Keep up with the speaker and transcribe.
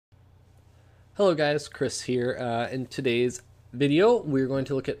Hello guys, Chris here. In today's video, we're going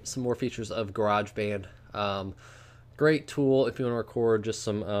to look at some more features of Garageband. Great tool if you want to record just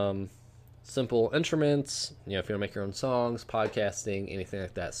some simple instruments, if you want to make your own songs, podcasting, anything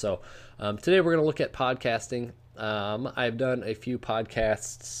like that. So today we're going to look at podcasting. I've done a few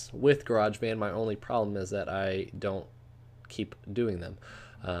podcasts with Garageband. My only problem is that I don't keep doing them.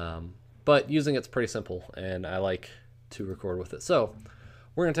 But using it's pretty simple, and I like to record with it. So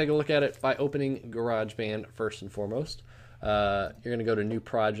we're going to take a look at it by opening GarageBand first and foremost. You're going to go to New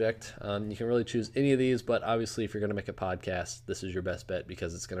Project. You can really choose any of these, but obviously if you're going to make a podcast, this is your best bet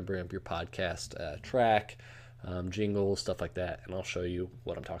because it's going to bring up your podcast track, jingles, stuff like that, and I'll show you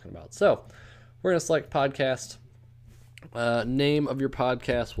what I'm talking about. So we're going to select podcast. Name of your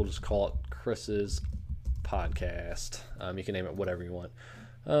podcast, we'll just call it Chris's Podcast. You can name it whatever you want.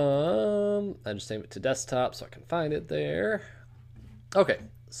 I just name it to desktop so I can find it there. Okay,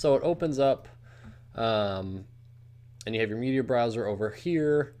 so it opens up, and you have your media browser over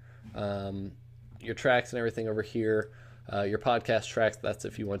here, your tracks and everything over here, your podcast tracks. That's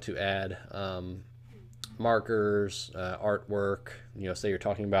if you want to add markers, artwork. Say you're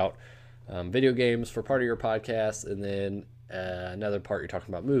talking about video games for part of your podcast, and then another part you're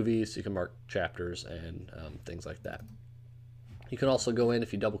talking about movies. So you can mark chapters and things like that. You can also go in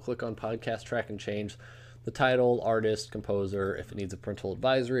if you double click on podcast track and change the title, artist, composer, if it needs a parental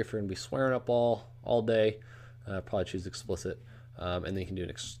advisory, if you're going to be swearing up all day, probably choose explicit, and then you can do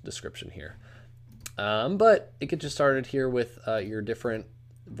a description here. But it gets you started here with your different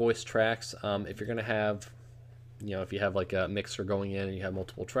voice tracks. If you're going to have, if you have like a mixer going in and you have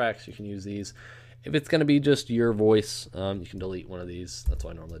multiple tracks, you can use these. If it's going to be just your voice, you can delete one of these. That's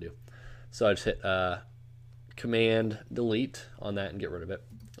what I normally do. So I just hit Command Delete on that and get rid of it.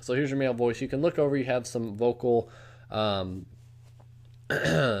 So here's your male voice. You can look over. You have some vocal kind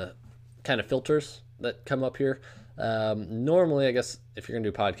of filters that come up here. Normally, I guess if you're going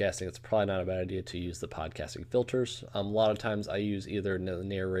to do podcasting, it's probably not a bad idea to use the podcasting filters. A lot of times I use either the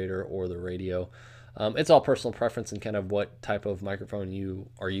narrator or the radio. It's all personal preference and kind of what type of microphone you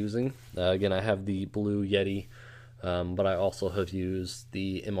are using. Again, I have the Blue Yeti, but I also have used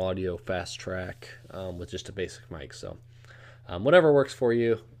the M-Audio Fast Track with just a basic mic. So whatever works for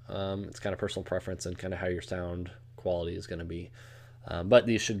you. It's kind of personal preference and kind of how your sound quality is going to be. But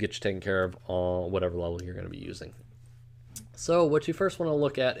these should get you taken care of on whatever level you're going to be using. So what you first want to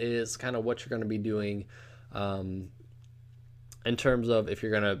look at is kind of what you're going to be doing in terms of if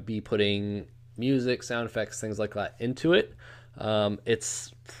you're going to be putting music, sound effects, things like that into it.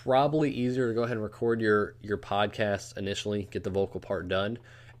 It's probably easier to go ahead and record your podcast initially, get the vocal part done,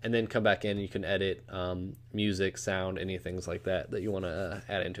 and then come back in and you can edit music, sound, any things like that you want to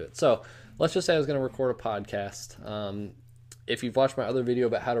add into it. So let's just say I was going to record a podcast. If you've watched my other video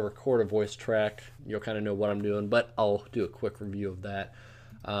about how to record a voice track, you'll kind of know what I'm doing, but I'll do a quick review of that.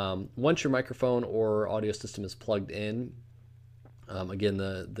 Once your microphone or audio system is plugged in, again,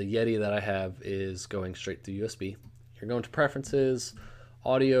 the Yeti that I have is going straight to USB. You're going to Preferences,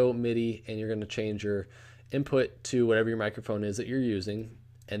 Audio, MIDI, and you're going to change your input to whatever your microphone is that you're using.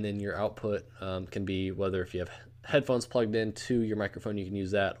 And then your output can be whether if you have headphones plugged into your microphone, you can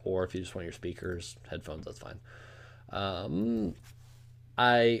use that, or if you just want your speakers, headphones, that's fine.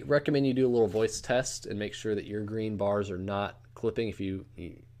 I recommend you do a little voice test and make sure that your green bars are not clipping. If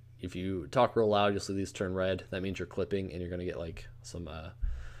you talk real loud, you'll see these turn red. That means you're clipping and you're going to get like some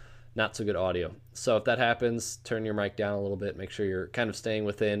not so good audio. So if that happens, turn your mic down a little bit. Make sure you're kind of staying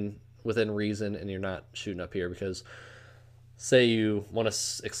within reason and you're not shooting up here, because say you want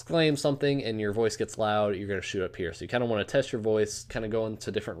to exclaim something and your voice gets loud, you're going to shoot up here. So you kind of want to test your voice, kind of go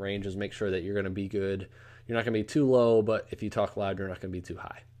into different ranges, make sure that you're going to be good. You're not going to be too low, but if you talk loud, you're not going to be too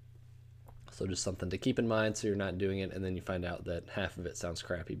high. So just something to keep in mind so you're not doing it and then you find out that half of it sounds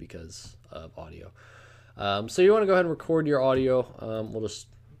crappy because of audio. So you want to go ahead and record your audio. We'll just,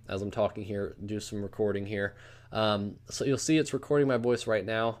 as I'm talking here, do some recording here. So you'll see it's recording my voice right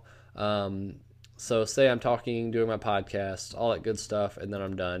now. So say I'm talking, doing my podcast, all that good stuff, and then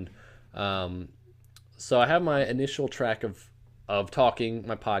I'm done. So I have my initial track of talking,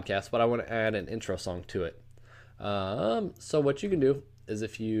 my podcast, but I want to add an intro song to it. So what you can do is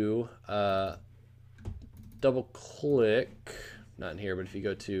if you double click, not in here, but if you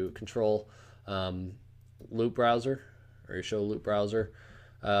go to Control Loop Browser, or you show Loop Browser,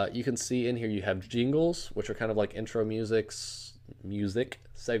 you can see in here you have jingles, which are kind of like intro music,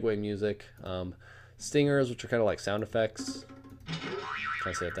 segue music, stingers, which are kind of like sound effects.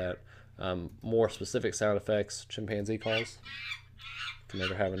 Can I say it that? More specific sound effects, chimpanzee calls. Can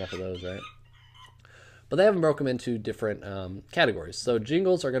never have enough of those, right? But they have them broken into different categories. So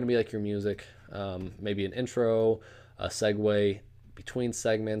jingles are going to be like your music, maybe an intro, a segue between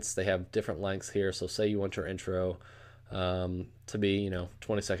segments. They have different lengths here. So say you want your intro to be,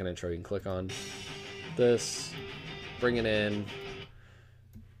 20-second intro. You can click on this, bring it in,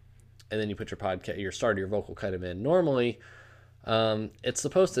 and then you put your start of your vocal kind of in. Normally, it's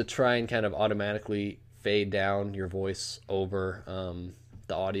supposed to try and kind of automatically fade down your voice over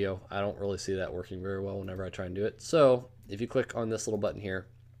the audio. I don't really see that working very well whenever I try and do it. So if you click on this little button here,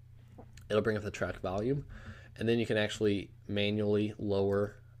 it'll bring up the track volume, and then you can actually manually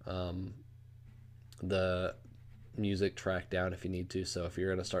lower the music track down if you need to. So if you're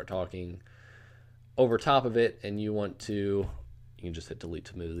going to start talking over top of it and you want to, you can just hit delete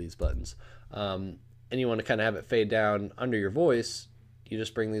to move these buttons. And you want to kind of have it fade down under your voice, you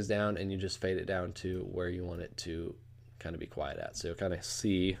just bring these down and you just fade it down to where you want it to kind of be quiet at. So you'll kind of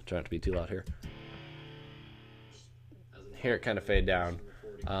see, try not to be too loud here. Hear it kind of fade down.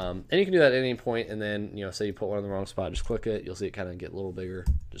 And you can do that at any point, and then, say you put one in the wrong spot, just click it. You'll see it kind of get a little bigger.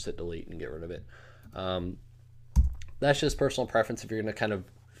 Just hit delete and get rid of it. That's just personal preference. If you're going to kind of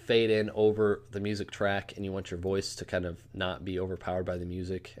fade in over the music track and you want your voice to kind of not be overpowered by the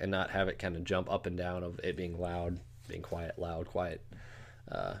music and not have it kind of jump up and down of it being loud, being quiet, loud, quiet,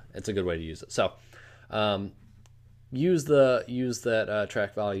 it's a good way to use it. So use that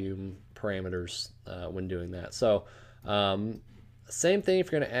track volume parameters when doing that. So same thing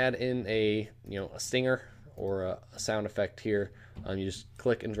if you're going to add in a stinger or a sound effect here. You just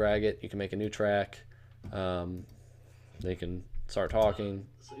click and drag it. You can make a new track. They can start talking.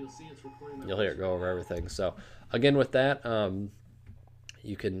 So you'll see it's recording. You'll hear it go over everything. So again, with that,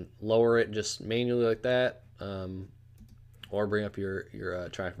 you can lower it just manually like that, or bring up your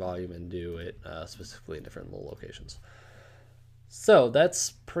track volume and do it specifically in different little locations. So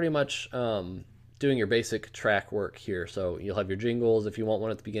that's pretty much doing your basic track work here. So you'll have your jingles. If you want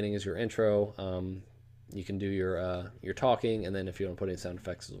one at the beginning as your intro, you can do your talking, and then if you want to put any sound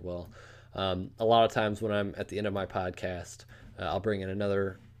effects as well. A lot of times when I'm at the end of my podcast, I'll bring in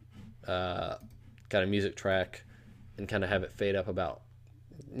another kind of music track and kind of have it fade up about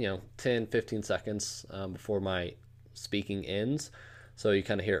 10-15 seconds before my speaking ends. So you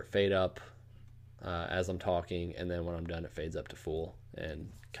kind of hear it fade up as I'm talking, and then when I'm done, it fades up to full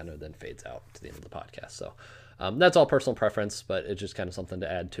and kind of then fades out to the end of the podcast. So that's all personal preference, but it's just kind of something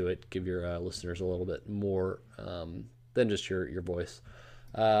to add to it, give your listeners a little bit more than just your voice.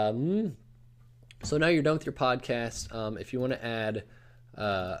 So now you're done with your podcast. If you want to add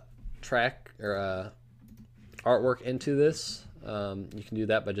track or artwork into this, you can do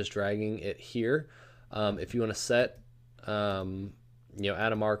that by just dragging it here. If you want to set, add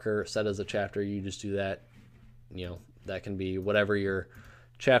a marker, set as a chapter, you just do that. That can be whatever your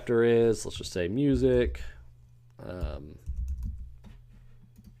chapter is. Let's just say music.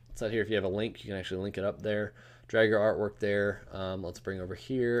 Set here. If you have a link, you can actually link it up there. Drag your artwork there. Let's bring over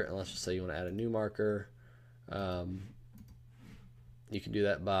here, and let's just say you want to add a new marker. You can do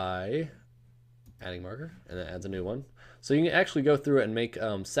that by adding marker, and then adds a new one. So you can actually go through it and make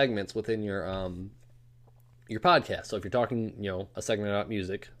segments within your podcast. So if you're talking, a segment about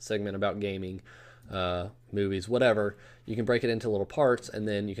music, segment about gaming, movies, whatever, you can break it into little parts, and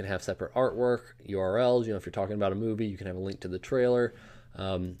then you can have separate artwork, URLs. If you're talking about a movie, you can have a link to the trailer.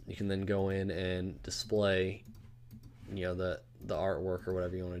 You can then go in and display the artwork or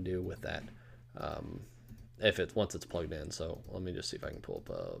whatever you want to do with that, once it's plugged in. So let me just see if I can pull up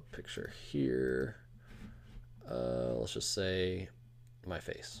a picture here. Let's just say my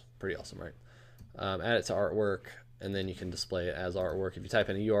face. Pretty awesome, right? Add it to artwork, and then you can display it as artwork. If you type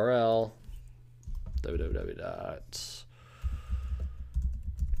in a URL,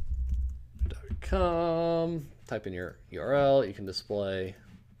 www.com, type in your URL, you can display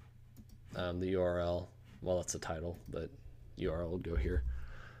the URL. Well, that's the title, but URL will go here.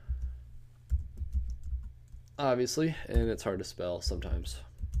 Obviously, and it's hard to spell sometimes.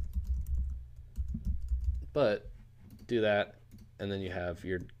 But do that, and then you can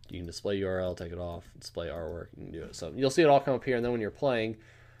display URL, take it off, display artwork, you can do it. So you'll see it all come up here, and then when you're playing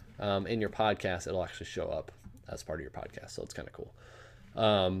in your podcast, it'll actually show up as part of your podcast. So it's kind of cool.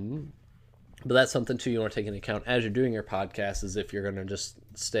 But that's something too you want to take into account as you're doing your podcast, is if you're going to just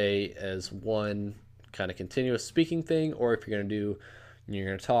stay as one kind of continuous speaking thing, or if you're going to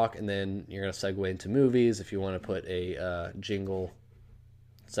talk and then you're going to segue into movies. If you want to put a jingle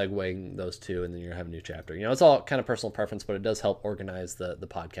segueing those two, and then you're going to have a new chapter. It's all kind of personal preference, but it does help organize the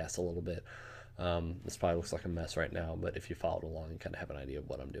podcast a little bit. This probably looks like a mess right now, but if you followed along, you kind of have an idea of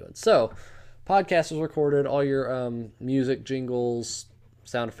what I'm doing. So podcast is recorded, all your music, jingles,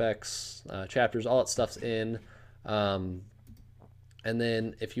 sound effects, chapters, all that stuff's in. And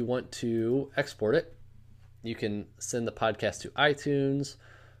then if you want to export it, you can send the podcast to iTunes.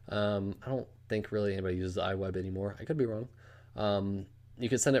 I don't think really anybody uses the iWeb anymore. I could be wrong. You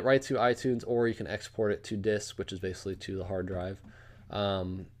can send it right to iTunes, or you can export it to disk, which is basically to the hard drive.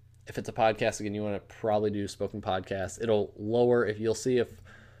 If it's a podcast, again, you want to probably do spoken podcast. It'll lower, if you'll see if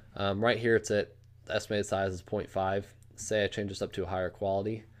right here it's at the estimated size is 0.5. Say I change this up to a higher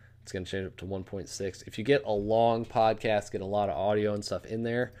quality, it's going to change up to 1.6. If you get a long podcast, get a lot of audio and stuff in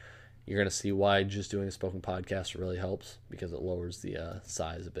there, you're going to see why just doing a spoken podcast really helps, because it lowers the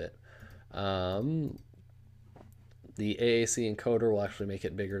size a bit. The AAC encoder will actually make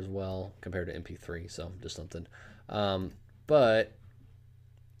it bigger as well compared to MP3, so just something. But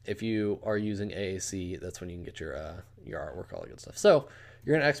if you are using AAC, that's when you can get your artwork, all that good stuff. So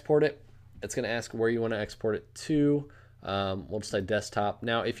you're going to export it. It's going to ask where you want to export it to. We'll just say desktop.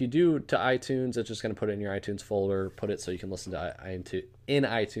 Now, if you do to iTunes, it's just going to put it in your iTunes folder, put it so you can listen to in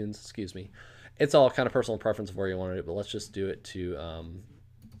iTunes. Excuse me. It's all kind of personal preference of where you want it, but let's just do it to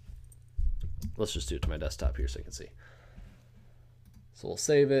my desktop here so you can see. So we'll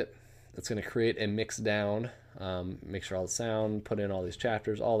save it. It's going to create a mix down, make sure all the sound, put in all these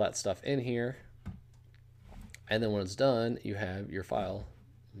chapters, all that stuff in here. And then when it's done, you have your file.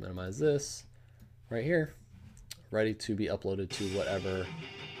 Minimize this right here, ready to be uploaded to whatever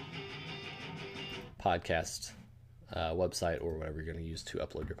podcast website or whatever you're going to use to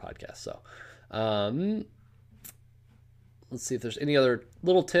upload your podcast. So let's see if there's any other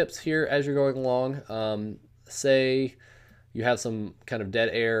little tips here as you're going along. Say you have some kind of dead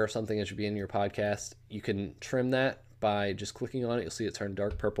air or something that should be in your podcast. You can trim that by just clicking on it. You'll see it turn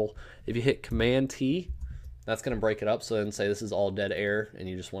dark purple. If you hit Command T, that's going to break it up. So then say this is all dead air and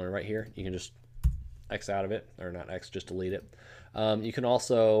you just want it right here. You can just X out of it, or not X, just delete it. You can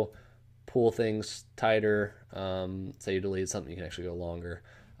also pull things tighter. Say you delete something, you can actually go longer.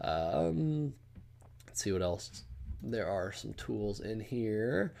 Let's see what else. There are some tools in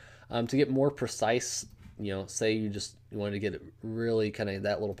here to get more precise. You know, say you wanted to get it really kind of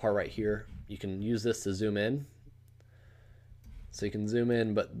that little part right here. You can use this to zoom in. So you can zoom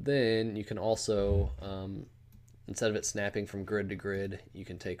in, but then you can also, instead of it snapping from grid to grid, you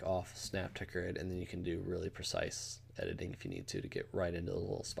can take off snap to grid, and then you can do really precise editing if you need to get right into the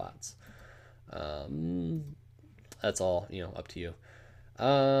little spots. That's all, up to you.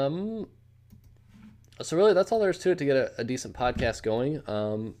 So really, that's all there is to it to get a decent podcast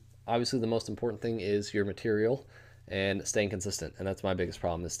going. Obviously, the most important thing is your material and staying consistent. And that's my biggest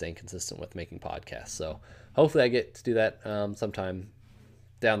problem, is staying consistent with making podcasts. So hopefully I get to do that sometime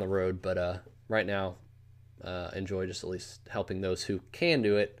down the road. But right now, enjoy just at least helping those who can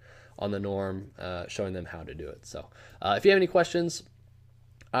do it on the norm, showing them how to do it. So if you have any questions,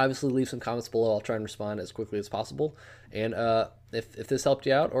 obviously leave some comments below. I'll try and respond as quickly as possible. And if this helped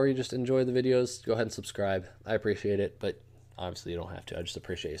you out, or you just enjoy the videos, go ahead and subscribe. I appreciate it, but obviously you don't have to. I just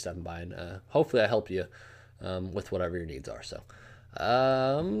appreciate you stopping by, and hopefully I help you with whatever your needs are. So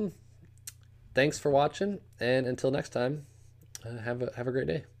thanks for watching, and until next time, have a great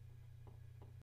day.